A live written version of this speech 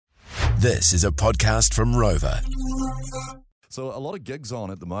This is a podcast from Rover. So a lot of gigs on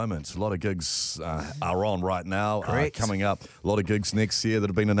at the moment. A lot of gigs are on right now. Correct. Coming up. A lot of gigs next year that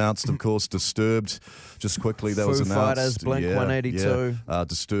have been announced, of course. Disturbed. Just quickly, that was Foo announced. Fighters, Blink-182. Yeah.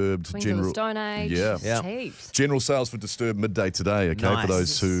 Disturbed. Queens of the Stone Age. Yeah. Heaps. General sales for Disturbed midday today, okay, Nice. for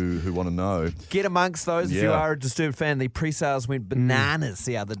those who want to know. Get amongst those if you Yeah. are a Disturbed fan. The pre-sales went bananas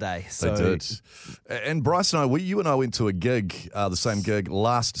the other day. So They did. And Bryce and you and I went to a gig, the same gig,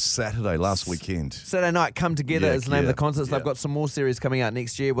 last weekend. Saturday Night Come Together Yeah, is the name of the concerts. yeah. They've got some more series coming out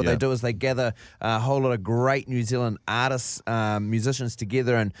next year. What Yeah. they do is they gather a whole lot of great New Zealand artists, musicians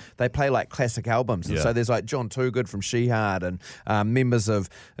together, and they play like classic albums. And Yeah. so there's like John Toogood from Shehard and members of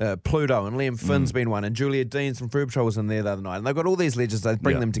Pluto, and Liam Finn's been one, and Julia Deans from Free Patrol was in there the other night. And they've got all these legends. They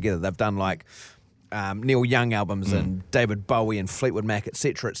bring Yeah. them together. They've done like Neil Young albums and David Bowie and Fleetwood Mac,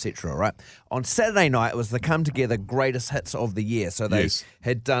 etc., right? On Saturday night, it was the Come Together greatest hits of the year. So they Yes.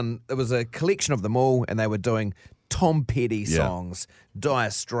 had done, it was a collection of them all, and they were doing Tom Petty Yeah. songs, Dire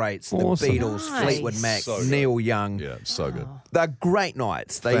Straits, Awesome. the Beatles, Nice. Fleetwood Mac, So good. Neil Young. Yeah, so good. They're great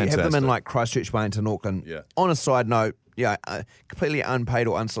nights. They have them Fantastic. in like Christchurch, Wellington, Auckland. Yeah. On a side note, completely unpaid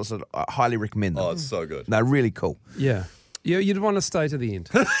or unsolicited, I highly recommend them. Oh, it's so good. They're really cool. Yeah. You'd want to stay to the end.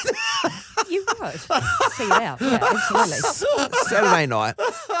 You would. See it out. Yeah, absolutely. Saturday night,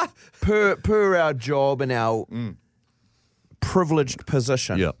 per our job and our privileged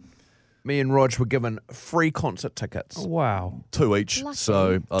position, Yeah. me and Rog were given free concert tickets. Wow. 2 each. Lucky.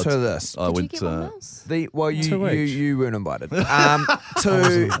 So To this. I Did would. you get one else? Two each. You weren't invited. I wasn't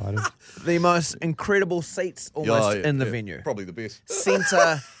To invited. the most incredible seats almost in the venue. Probably the best.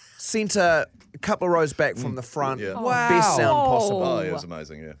 Centre, a couple of rows back from the front. Yeah. Wow. Best sound Oh. possible. Oh, yeah, it was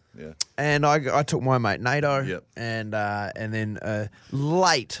amazing. Yeah. And I took my mate NATO, Yep. and then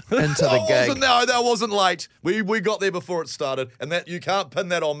late into the gig. That wasn't late. We got there before it started, and that you can't pin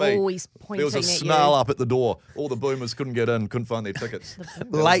that on me. Oh, he's There was a pointing at snarl you. up at the door. All the boomers couldn't get in, couldn't find their tickets.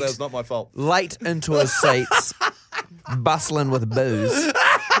 That Late. was not my fault. Late into his seats, bustling with booze.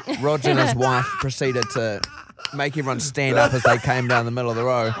 Roger and his wife proceeded to make everyone stand up as they came down the middle of the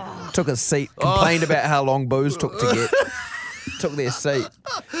row. Took a seat, complained about how long booze took to get. Took their seat.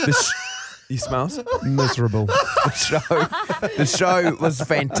 You smells? Miserable. The show was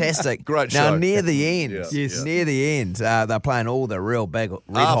fantastic. Great Now show. near the end, Yeah, Yes. yeah. near the end, they're playing all the real red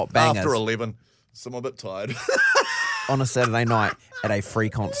hot bangers After 11, so I'm a bit tired. on a Saturday night at a free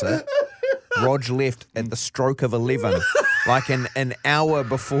concert. Rog left at the stroke of 11, like an hour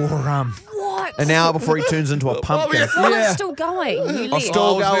before What? an hour before he turns into a pumpkin. Well, Yeah. it's still going. You left.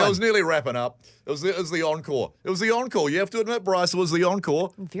 still going. I was nearly wrapping up. It was the encore. It was the encore. You have to admit, Bryce, it was the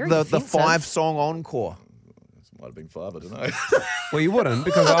encore. Very The defensive. 5-song encore. Might have been 5, I don't know. Well, you wouldn't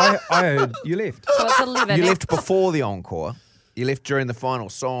because I heard you left. So it's 11. You left before the encore. You left during the final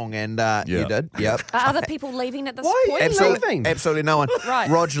song, and you Yeah. did. Yep. Are other people leaving at this Why? point? Leaving? Absolutely no one. Right.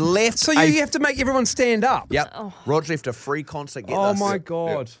 Rog left. So you have to make everyone stand up. Yep. Rog left a free concert. Get Oh this, my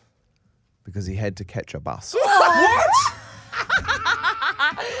God. because he had to catch a bus. What?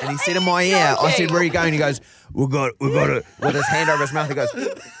 And he said in my ear, I said, "Where are you going?" He goes, "We got to," with his hand over his mouth. He goes,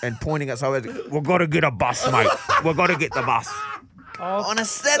 and pointing at somewhere, "We've got to get a bus, mate. We've got to get the bus." On a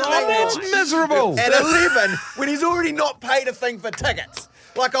Saturday Oh, that's night miserable. at 11, when he's already not paid a thing for tickets.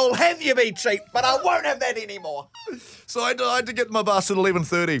 Like, I'll have you be cheap, but I won't have that anymore. So I had to get my bus at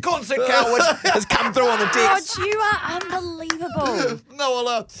 11:30. Concert coward has come through on the text. God, you are unbelievable. No,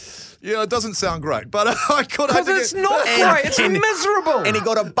 well, yeah, it doesn't sound great, but I could have Because to it's get... not great. It's miserable. And he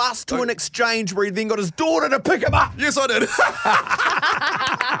got a bus to an exchange where he then got his daughter to pick him up. Yes, I did.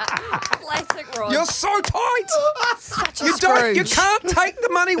 Classic Rod. You're so tight. such a You Scrooge. can't take the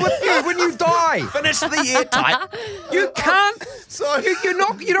money with you when you die. Finish the year tight. You can't. So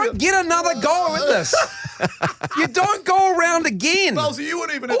You don't get another go at this. You don't go around again. Wellesley, you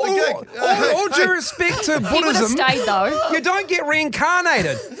weren't even at the All, gig. all due respect to He would have Buddhism, stayed though. you don't get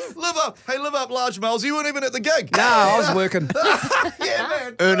reincarnated. Live up, large Miles. You weren't even at the gig. No, I was working. Yeah,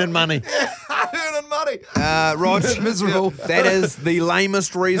 man. Earning money. Earning money. Rog, miserable. That is the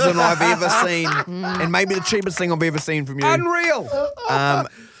lamest reason I've ever seen, and maybe the cheapest thing I've ever seen from you. Unreal.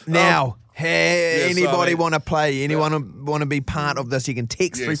 Now, hey, Yes, anybody I mean- want to play? Anyone want to be part of this? You can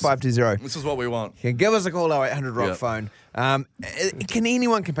text Yes. 3520. This is what we want. You can give us a call, 0800 Rock Yeah. phone. Can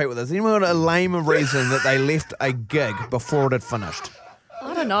anyone compete with us? Anyone got a lame reason that they left a gig before it had finished?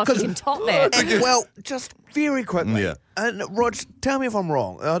 I don't know if you can top that. And, well, just very quickly. Yeah. And Rog, tell me if I'm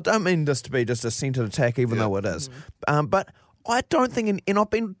wrong. I don't mean this to be just a centred attack, even though it is. But I don't think, and I've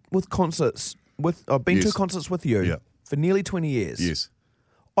been with concerts I've been to Yes. concerts with you Yeah. for nearly 20 years. Yes.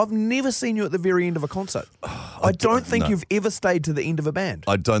 I've never seen you at the very end of a concert. I don't think no. you've ever stayed to the end of a band.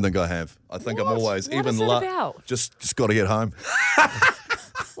 I don't think I have. I think I'm always What even is it about? Just got to get home.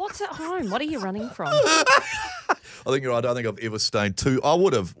 What's at home? What are you running from? I think you're right. I don't think I've ever stayed too. I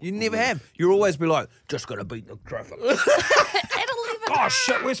would have. You never have. You'll always be like, just got to beat the traffic. At 11. Oh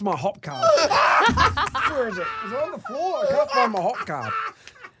shit, where's my hop card? Where is it? Is it on the floor? I can't find my hop card.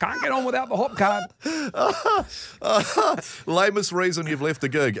 Can't get on without the hop card. Lamest reason you've left the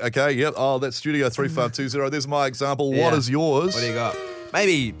gig. Okay, yep. Oh, that's Studio 3520. There's my example. Yeah. What is yours? What do you got?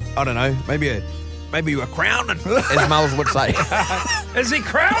 Maybe, I don't know, maybe you were crowning, as Muls would say. Is he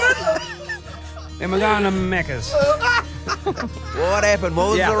crowded? Then we're going to Macca's. What happened? What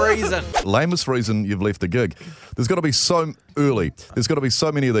was Yeah. the reason? Lamest reason you've left the gig. There's got to be so early. There's got to be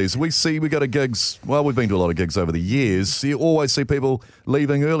so many of these. We go to gigs. Well, we've been to a lot of gigs over the years. You always see people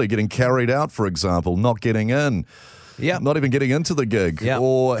leaving early, getting carried out, for example, not getting in. Yeah. Not even getting into the gig. Yep.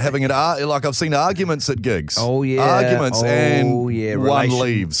 Or having like I've seen arguments at gigs. Oh, yeah. Arguments and one Relation-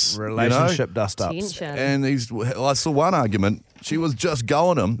 leaves. you know? Relationship dust-ups. Tension. And I saw one argument. She was just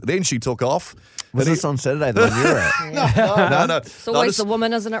going him. Then she took off. Was And this on Saturday, the one you were at? No. It's always the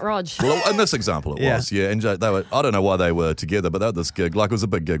woman, isn't it, Rog? Well, in this example, it Yeah. was, yeah. And they were, I don't know why they were together, but they had this gig, like it was a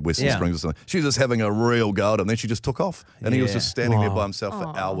big gig, Western Yeah. Springs or something. She was just having a real go at him. Then she just took off. And he was Yeah. just standing there by himself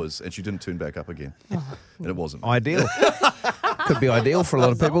for hours, and she didn't turn back up again. And it wasn't. Ideal. Could be ideal for a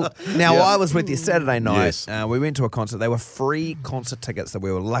lot of people. Now, Yeah. I was with you Saturday night. Yes. We went to a concert. They were free concert tickets that we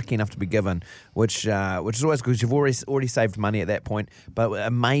were lucky enough to be given, which is always good because you've already saved money at that point. But it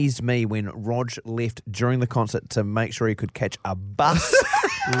amazed me when Rog left during the concert to make sure he could catch a bus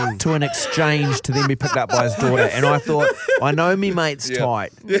to an exchange to then be picked up by his daughter. And I thought, I know me mate's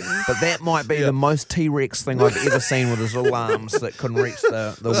tight, but that might be the most T-Rex thing I've ever seen with his little arms that couldn't reach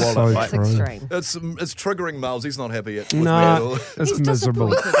the wallet. So Like, It's extreme. It's triggering Miles. He's not happy yet. with me at No, all. it's He's miserable.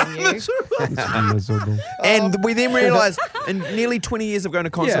 disappointed in you. It's miserable. And we then realised, in nearly 20 years of going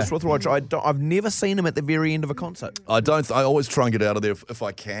to concerts Yeah. with Rog, I've never seen him at the very end of a concert. I always try and get out of there if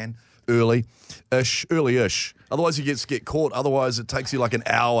I can, early-ish. Otherwise, you get caught. Otherwise, it takes you like an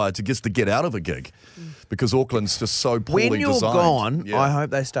hour to get out of a gig because Auckland's just so poorly When you're designed. gone, Yeah. I hope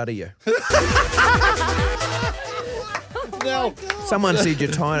they study you. Someone said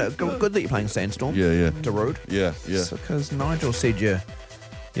you're tired. Good that you're playing Sandstorm. Yeah. Darude. Yeah. Because Nigel said you're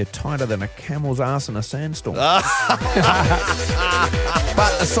tighter than a camel's ass in a sandstorm.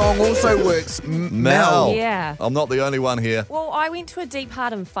 But the song also works. Mel. Yeah. I'm not the only one here. Well, I went to a Deep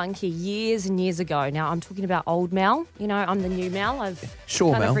Heart and Funky years and years ago. Now, I'm talking about old Mel. You know, I'm the new Mel. I've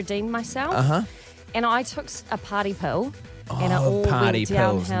Sure, kind Mel. of redeemed myself. Uh-huh. And I took a party pill. And it all party went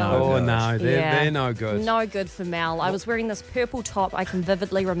pills, downhill. no. Oh, no, they're Yeah. no good. No good for Mel. I was wearing this purple top. I can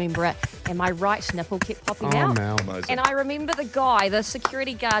vividly remember it. And my right nipple kept popping Oh, out. Mel. Amazing. And I remember the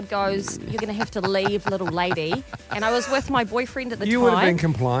security guard goes, "You're going to have to leave, little lady." And I was with my boyfriend at the time. You would have been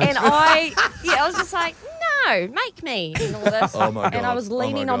compliant. And I was just like, "No, make me," and all this. Oh, my And I God. was Oh, my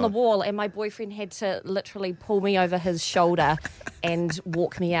leaning on the God. wall, and my boyfriend had to literally pull me over his shoulder and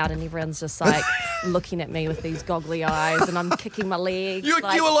walk me out. And everyone's just like looking at me with these goggly eyes, and I'm kicking my legs. You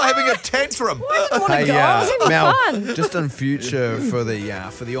like, were like having a tantrum. I didn't want to go. I was having Mel, fun. just in future for the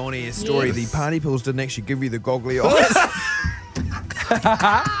on-air story, Yes. the party pills didn't actually give you the goggly eyes.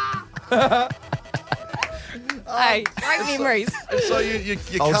 Hey, great memories. So you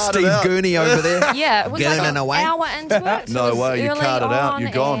Old carted Steve out. Gurney over there. Yeah, it was like Gurning an away. hour into it. So No it was way, you early carted out. on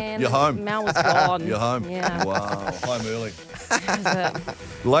You're gone. and You're home. Mel was gone. You're home. Yeah. Wow. Home early. That was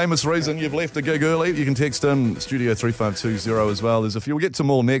it. Lamest reason you've left the gig early. You can text in Studio 3520 as well. There's a few. We'll get to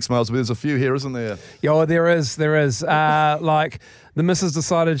more next, Miles, but there's a few here, isn't there? Yeah, there is. Like the missus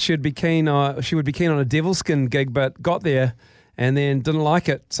decided she would be keen on a Devilskin gig, but got there and then didn't like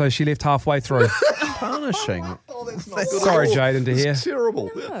it, so she left halfway through. Punishing. Oh, that's not good. Sorry, Jaden, to hear. It's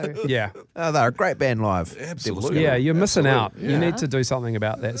terrible. Yeah, They're a great band live. Absolutely. yeah, you're missing out. Yeah. You need to do something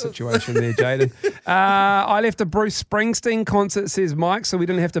about that situation there, Jaden. I left a Bruce Springsteen concert, says Mike, so we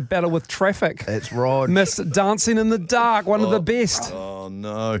didn't have to battle with traffic. It's Rod. Missed Dancing in the Dark, one of the best. Oh,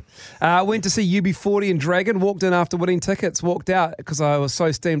 no. Went to see UB40 and Dragon, walked in after winning tickets, walked out because I was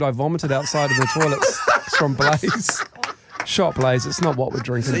so steamed I vomited outside of the toilets from Blaze. Shot Blaze, it's not what we're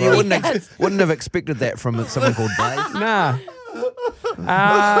drinking. So you bro. wouldn't have expected that from someone called Dave. Nah.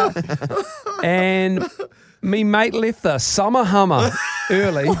 And me mate left the summer Hummer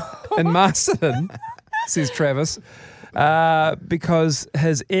early in Masterton, says Travis, because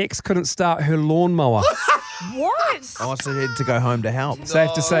his ex couldn't start her lawnmower. What? I also had to go home to help.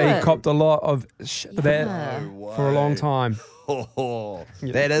 Safe to say he No. copped a lot of that for a long time. Oh,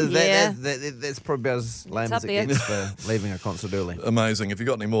 Yeah. That's probably about as lame It's as up it there. gets for leaving a concert early. amazing. If you've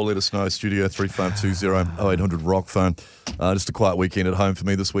got any more, let us know. Studio 3520 0800 Rock phone. Just a quiet weekend at home for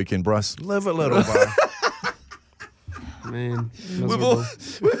me this weekend, Bryce. Live a little, bro. Man, We've, miserable.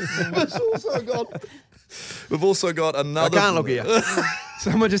 we've also got I another. can't look at you.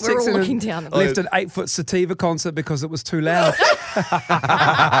 Someone just We're all texted looking and down at left an 8-foot sativa concert because it was too loud. Step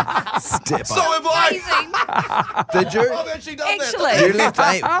So up. have I. Amazing. Did you? I've actually done that. Actually. You left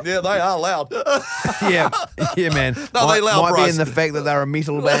 8. Yeah, they are loud. Yeah, man. No, might, they loud, might be Bryce. in the fact that they're a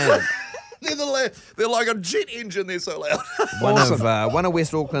metal band. They're like a jet engine. They're so loud. One of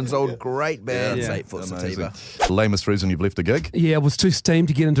West Auckland's old great bands, Yeah. 8-foot Amazing. sativa. Lamest reason you've left a gig? Yeah, it was too steamed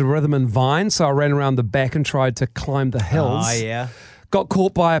to get into rhythm and vine, so I ran around the back and tried to climb the hills. Oh, yeah. Got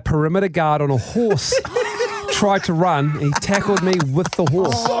caught by a perimeter guard on a horse. Tried to run. He tackled me with the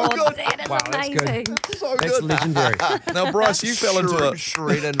horse. Oh, good. that is Wow, that's good. amazing. So That's good. legendary. Now, Bryce, you fell into a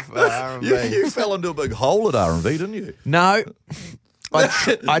shredded for R&B. you fell into a big hole at R&B, didn't you? No. I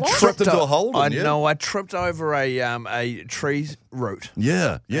Tripped into a hole, I didn't you? know. I tripped over a tree root.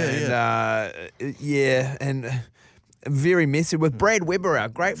 Yeah, yeah. And very messy with Brad Webber, our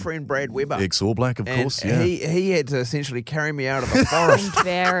great friend Brad Webber. Ex-All Black, of And course. Yeah. he had to essentially carry me out of the forest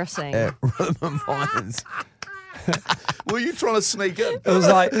Embarrassing. at Rhythm and Vines. Were you trying to sneak in? It was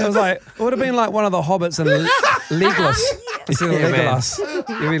like it would have been like one of the hobbits and legless instead of Yeah, man.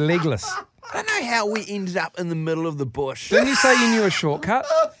 Legolas. You'd be legless. I don't know how we ended up in the middle of the bush. Didn't you say you knew a shortcut?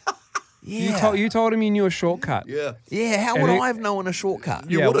 Yeah. You told him you knew a shortcut. Yeah. Yeah, how And would it- I have known a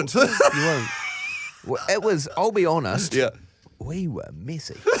shortcut? You Yeah, wouldn't. You won't. Well, it was, I'll be honest, yeah. we were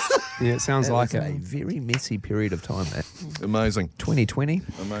messy. Yeah, it sounds That like was it. a very messy period of time, that. Amazing. 2020.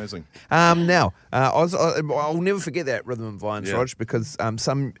 Amazing. I'll never forget that Rhythm and Vines, Yeah. Rog, because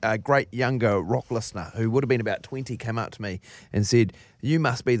some great younger rock listener who would have been about 20 came up to me and said, "You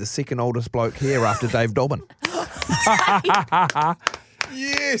must be the second oldest bloke here after Dave Dobbin."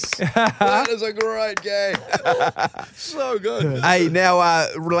 Yes. That is a great game. So good. Hey, now,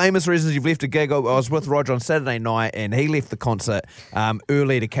 lamest reasons you've left a gig. I was with Roger on Saturday night, and he left the concert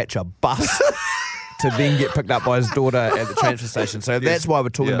early to catch a bus to then get picked up by his daughter at the transfer station. So that's why we're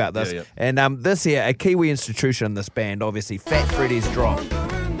talking Yeah, about this. yeah. And this here, a Kiwi institution, this band, obviously, Fat Freddy's Drop.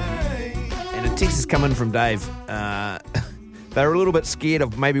 And a text has come in from Dave. They were a little bit scared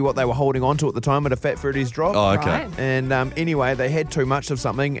of maybe what they were holding on to at the time at a Fat Freddy's Drop. Oh, okay. Right. And anyway, they had too much of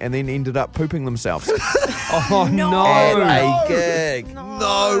something and then ended up pooping themselves Oh at no! a gig.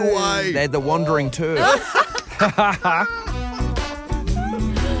 No way. They had the wandering tour. Imagine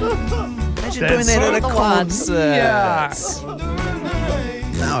doing that at a so fun. concert. Yeah.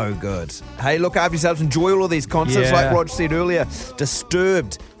 No good. Hey, look after yourselves. Enjoy all of these concerts. Yeah. Like Rog said earlier,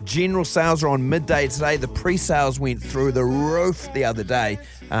 Disturbed. General sales are on midday today. The pre-sales went through the roof the other day.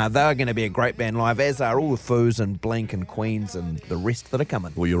 They are going to be a great band live, as are all the Foos and Blink and Queens and the rest that are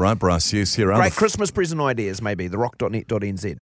coming. Well, you're right, Bryce. Yes, here are Great the Christmas present ideas, maybe. TheRock.net.nz.